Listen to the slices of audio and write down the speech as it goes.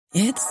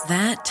It's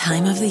that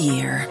time of the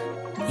year.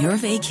 Your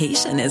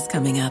vacation is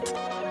coming up.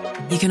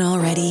 You can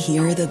already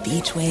hear the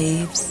beach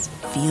waves,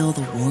 feel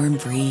the warm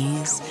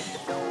breeze,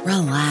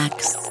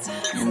 relax,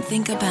 and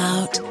think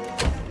about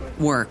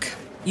work.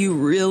 You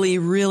really,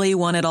 really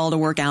want it all to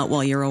work out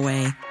while you're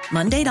away.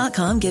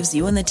 Monday.com gives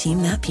you and the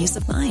team that peace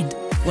of mind.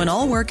 When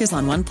all work is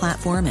on one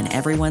platform and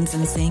everyone's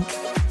in sync,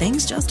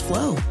 things just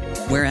flow.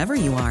 Wherever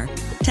you are,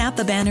 tap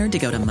the banner to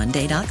go to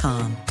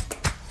Monday.com.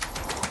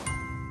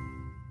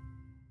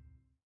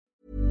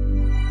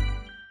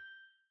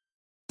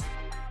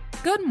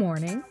 Good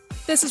morning.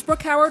 This is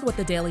Brooke Howard with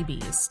The Daily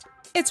Beast.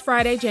 It's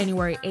Friday,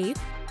 January 8th,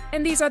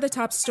 and these are the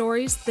top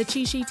stories the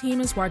Cheat team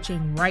is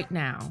watching right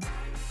now.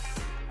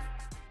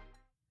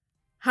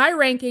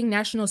 High-ranking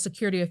national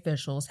security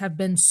officials have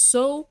been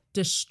so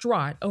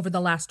distraught over the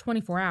last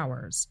 24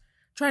 hours,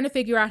 trying to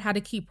figure out how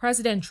to keep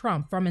President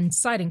Trump from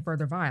inciting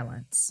further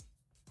violence.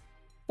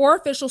 4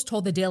 officials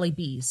told The Daily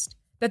Beast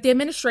that the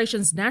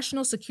administration's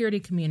national security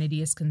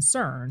community is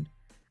concerned,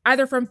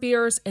 either from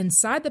fears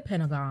inside the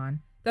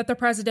Pentagon that the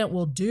president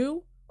will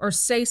do or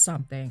say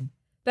something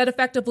that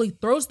effectively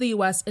throws the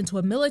U.S. into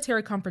a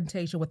military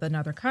confrontation with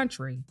another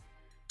country,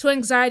 to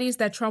anxieties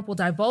that Trump will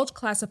divulge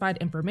classified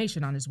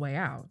information on his way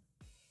out.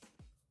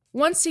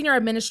 One senior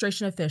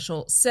administration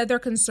official said their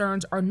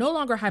concerns are no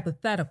longer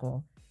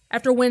hypothetical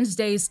after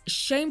Wednesday's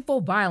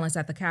shameful violence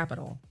at the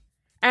Capitol,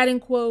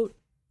 adding, quote,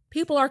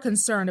 "People are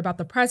concerned about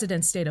the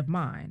president's state of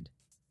mind."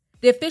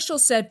 The official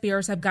said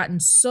fears have gotten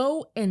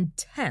so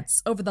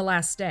intense over the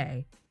last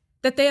day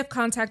that they have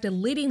contacted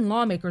leading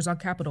lawmakers on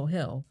Capitol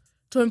Hill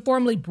to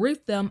informally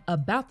brief them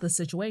about the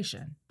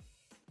situation.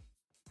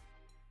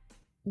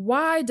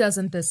 Why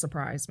doesn't this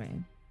surprise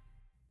me?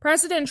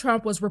 President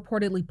Trump was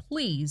reportedly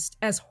pleased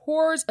as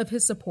hordes of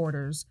his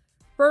supporters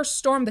first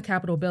stormed the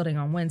Capitol building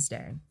on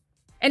Wednesday,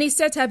 and he's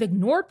said to have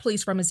ignored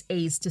pleas from his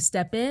aides to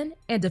step in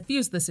and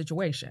defuse the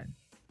situation.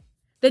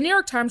 The New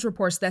York Times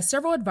reports that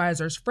several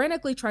advisors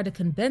frantically tried to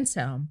convince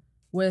him,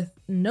 with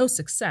no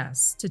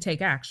success, to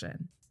take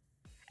action.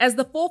 As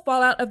the full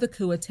fallout of the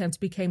coup attempt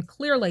became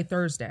clear late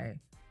Thursday,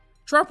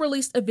 Trump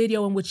released a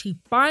video in which he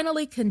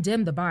finally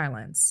condemned the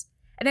violence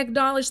and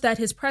acknowledged that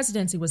his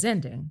presidency was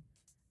ending,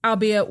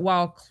 albeit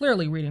while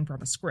clearly reading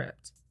from a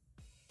script.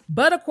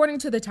 But according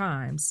to the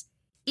Times,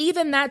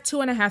 even that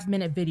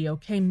 2.5-minute video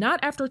came not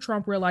after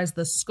Trump realized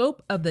the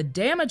scope of the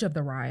damage of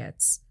the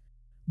riots,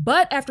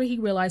 but after he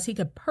realized he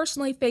could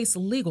personally face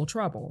legal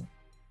trouble.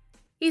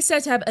 He's said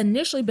to have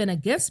initially been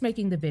against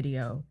making the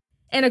video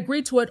and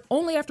agreed to it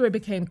only after it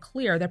became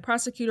clear that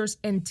prosecutors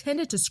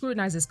intended to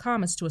scrutinize his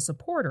comments to his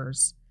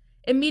supporters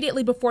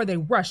immediately before they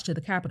rushed to the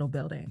Capitol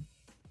building.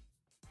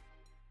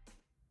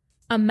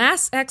 A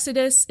mass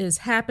exodus is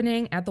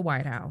happening at the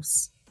White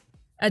House.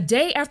 A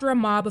day after a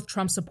mob of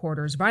Trump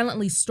supporters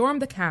violently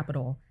stormed the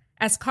Capitol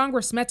as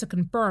Congress met to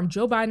confirm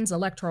Joe Biden's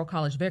Electoral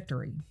College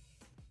victory,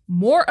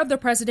 more of the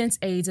president's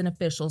aides and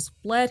officials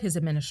fled his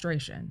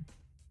administration.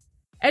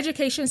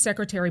 Education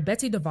Secretary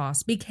Betsy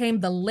DeVos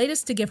became the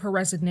latest to give her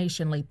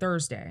resignation late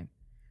Thursday,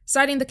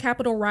 citing the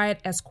Capitol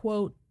riot as,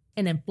 quote,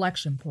 an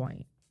inflection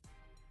point.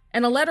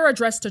 In a letter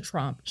addressed to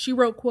Trump, she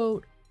wrote,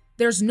 quote,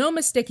 "There's no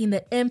mistaking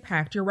the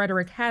impact your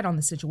rhetoric had on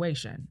the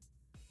situation."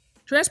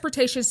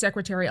 Transportation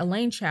Secretary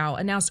Elaine Chao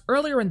announced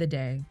earlier in the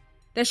day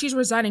that she's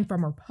resigning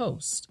from her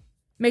post,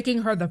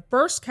 making her the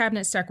first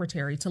cabinet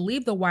secretary to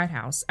leave the White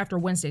House after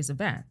Wednesday's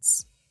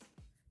events.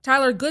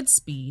 Tyler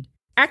Goodspeed,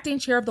 acting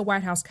chair of the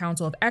White House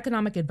Council of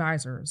Economic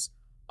Advisors,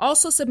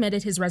 also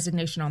submitted his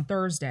resignation on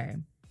Thursday,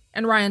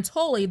 and Ryan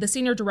Tolley, the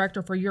senior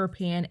director for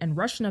European and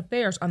Russian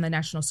affairs on the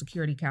National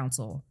Security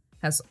Council,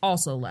 has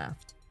also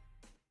left.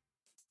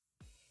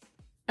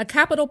 A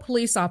Capitol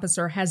police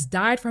officer has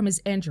died from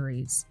his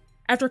injuries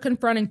after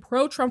confronting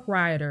pro-Trump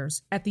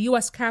rioters at the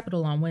U.S.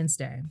 Capitol on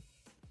Wednesday.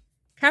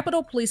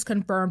 Capitol Police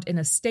confirmed in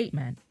a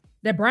statement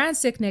that Brian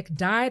Sicknick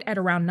died at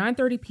around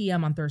 9:30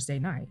 p.m. on Thursday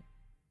night.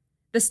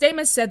 The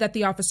statement said that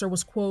the officer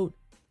was, quote,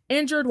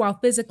 injured while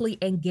physically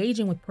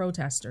engaging with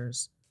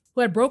protesters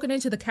who had broken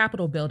into the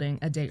Capitol building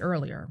a day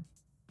earlier.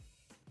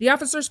 The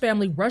officer's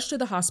family rushed to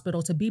the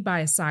hospital to be by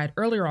his side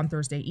earlier on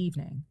Thursday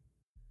evening.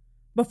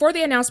 Before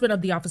the announcement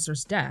of the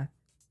officer's death,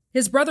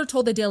 his brother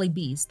told the Daily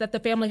Beast that the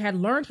family had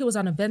learned he was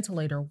on a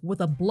ventilator with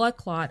a blood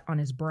clot on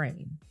his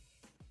brain.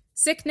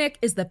 Sicknick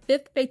is the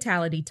 5th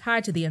fatality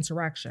tied to the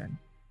insurrection.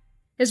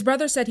 His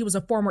brother said he was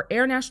a former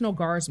Air National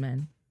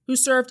Guardsman who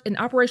served in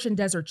Operation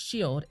Desert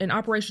Shield and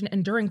Operation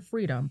Enduring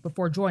Freedom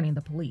before joining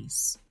the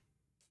police.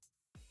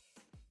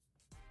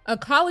 A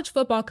college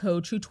football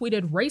coach who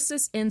tweeted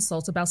racist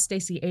insults about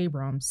Stacey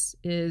Abrams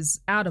is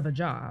out of a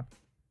job.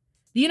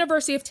 The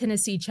University of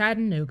Tennessee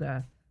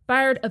Chattanooga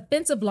fired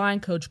offensive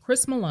line coach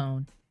Chris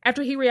Malone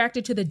after he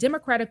reacted to the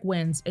Democratic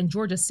wins in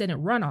Georgia Senate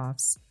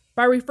runoffs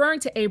by referring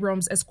to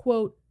Abrams as,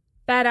 quote,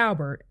 Fat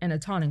Albert in a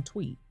taunting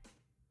tweet.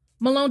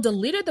 Malone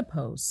deleted the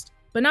post,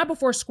 but not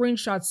before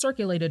screenshots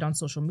circulated on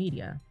social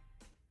media.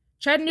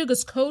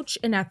 Chattanooga's coach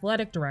and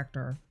athletic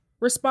director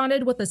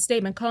responded with a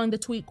statement calling the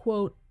tweet,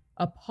 quote,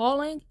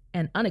 appalling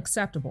and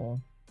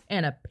unacceptable,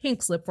 and a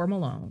pink slip for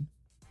Malone.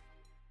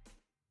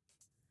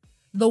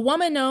 The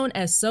woman known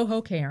as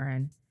Soho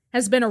Karen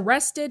has been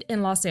arrested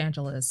in Los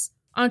Angeles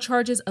on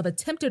charges of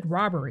attempted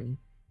robbery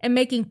and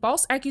making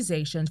false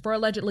accusations for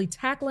allegedly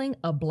tackling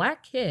a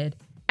black kid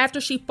after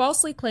she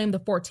falsely claimed the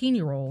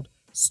 14-year-old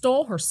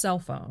stole her cell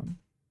phone.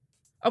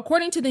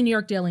 According to the New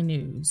York Daily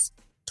News,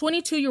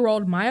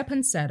 22-year-old Maya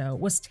Ponsetto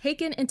was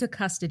taken into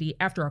custody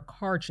after a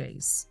car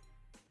chase.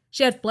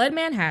 She had fled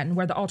Manhattan,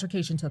 where the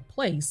altercation took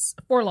place,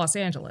 for Los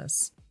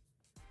Angeles.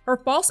 Her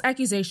false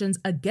accusations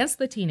against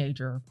the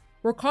teenager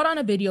were caught on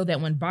a video that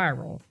went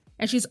viral,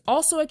 and she's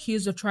also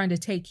accused of trying to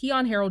take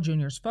Keon Harold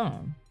Jr.'s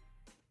phone.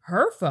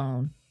 Her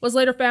phone was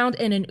later found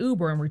in an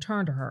Uber and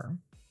returned to her.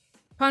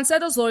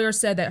 Ponsetto's lawyer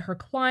said that her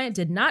client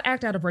did not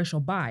act out of racial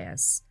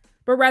bias,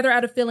 but rather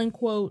out of feeling,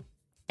 quote,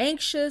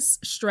 anxious,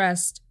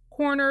 stressed,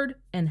 cornered,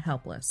 and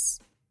helpless.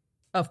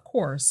 Of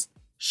course,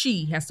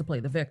 she has to play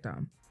the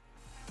victim.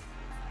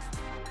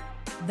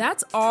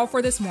 That's all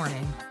for this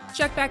morning.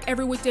 Check back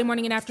every weekday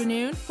morning and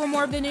afternoon for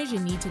more of the news you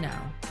need to know.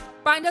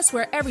 Find us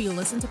wherever you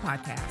listen to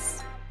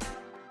podcasts.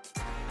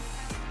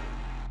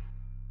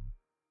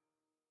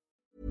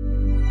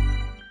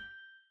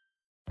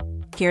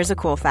 Here's a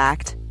cool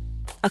fact.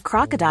 A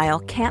crocodile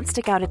can't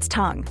stick out its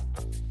tongue.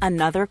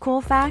 Another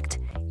cool fact,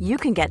 you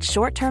can get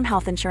short-term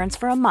health insurance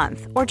for a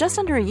month or just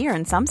under a year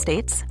in some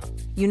states.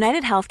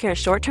 United Healthcare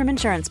short-term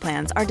insurance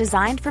plans are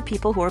designed for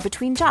people who are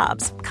between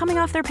jobs, coming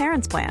off their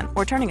parents' plan,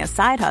 or turning a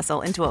side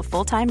hustle into a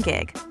full-time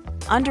gig.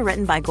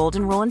 Underwritten by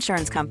Golden Rule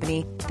Insurance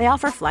Company, they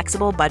offer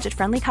flexible,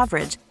 budget-friendly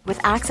coverage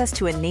with access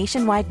to a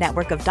nationwide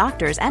network of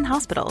doctors and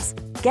hospitals.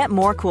 Get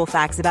more cool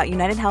facts about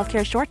United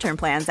Healthcare short-term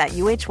plans at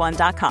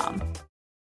uh1.com.